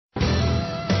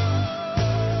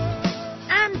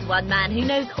one man who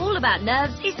knows all about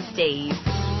nerves is Steve.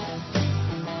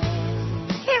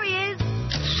 Here he is.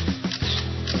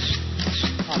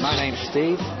 Hi, my name's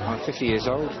Steve. I'm 50 years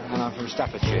old and I'm from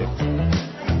Staffordshire.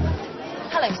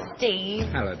 Hello, Steve.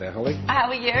 Hello there, Holly. How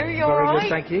are you? You all Very right? good,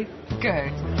 thank you.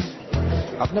 Good.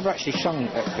 I've never actually sung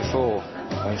before,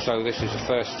 and so this is the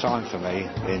first time for me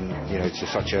in, to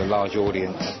such a large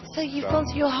audience. So you've gone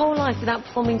through your whole life without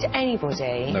performing to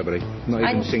anybody? Nobody. Not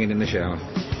even singing in the shower.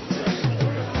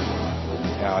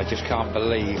 Yeah, I just can't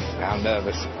believe how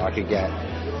nervous I could get,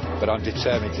 but I'm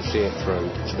determined to see it through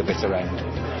to the bitter end.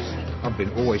 I've been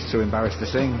always too embarrassed to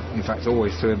sing. In fact,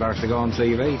 always too embarrassed to go on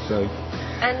TV, so...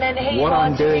 And then here what you are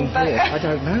I'm doing here, I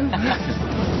don't know.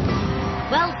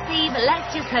 Well, Steve,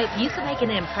 let's just hope you can make an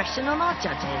impression on our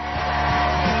judges.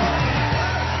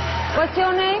 What's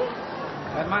your name?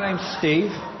 My name's Steve.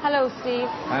 Hello, Steve.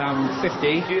 And I'm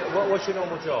 50. What's your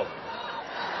normal job?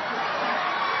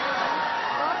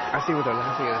 I see what they're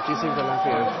laughing at. Do you see what they're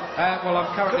laughing at? Well, I'm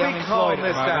currently Can we calm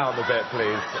unemployed this down a bit,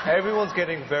 please? Everyone's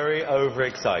getting very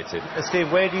overexcited.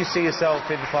 Steve, where do you see yourself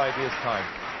in 5 years' time?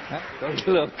 Don't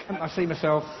you look? I see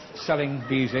myself selling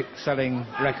music, selling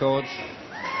records,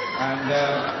 and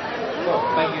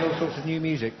making all sorts of new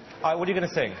music. What are you going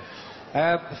to sing?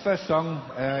 The first song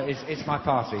is It's My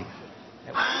Party.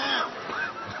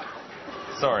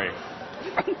 Sorry.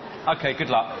 OK, good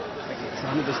luck.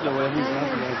 There's no way he's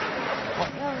laughing at. Oh,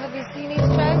 have you seen his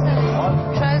trousers?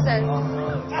 Trousers.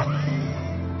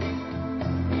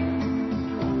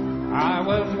 I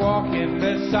was walking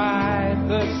beside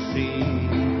the sea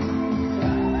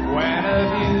when a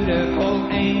beautiful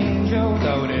angel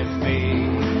noticed me.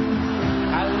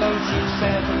 Hello, she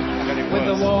said, with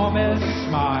the warmest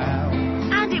smile.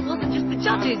 And it wasn't just the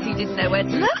judges who didn't know where to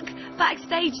look.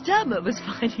 Backstage, Dermot was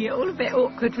finding it all a bit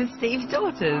awkward with Steve's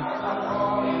daughters.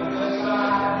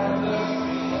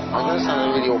 I'm going to sound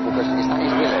a really awful question. Is that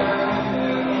his Willow?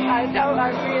 I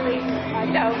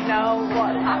don't know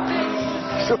what happened.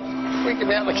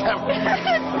 Freaking out the camera.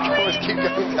 The cameras keep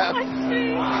going down.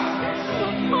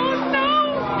 Oh, no.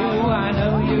 Do I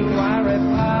know you, I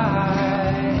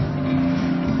reply,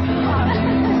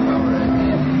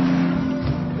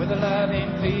 with a loving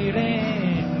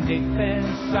feeling deep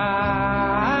inside.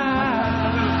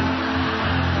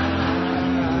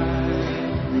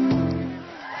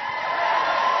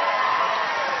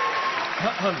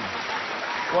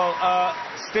 Well,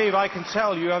 Steve, I can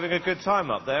tell you were having a good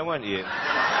time up there, weren't you?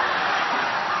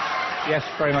 Yes,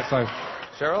 very much so.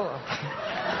 Cheryl?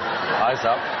 Eyes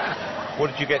up. What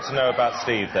did you get to know about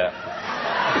Steve there?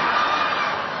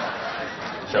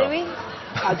 Louis?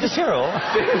 Cheryl?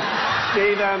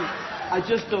 Steve, I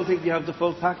just don't think you have the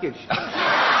full package.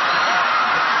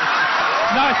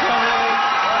 Nice one, Louis.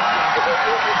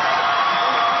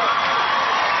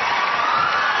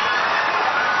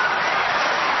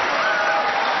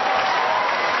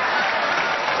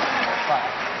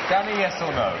 Danny, yes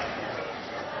or no?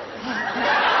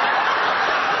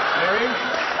 Louis?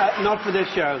 Not for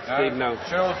this show, Steve, no.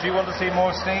 Cheryl, do you want to see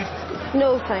more of Steve?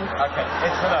 No, thanks. OK,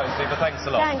 it's a no, Steve, but thanks a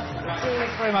lot. Thanks.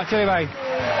 Thanks very much, anyway.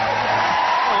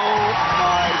 Oh,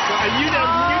 my God. And you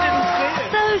didn't see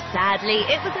it. So sadly,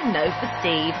 it was a no for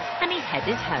Steve, and he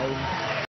headed home.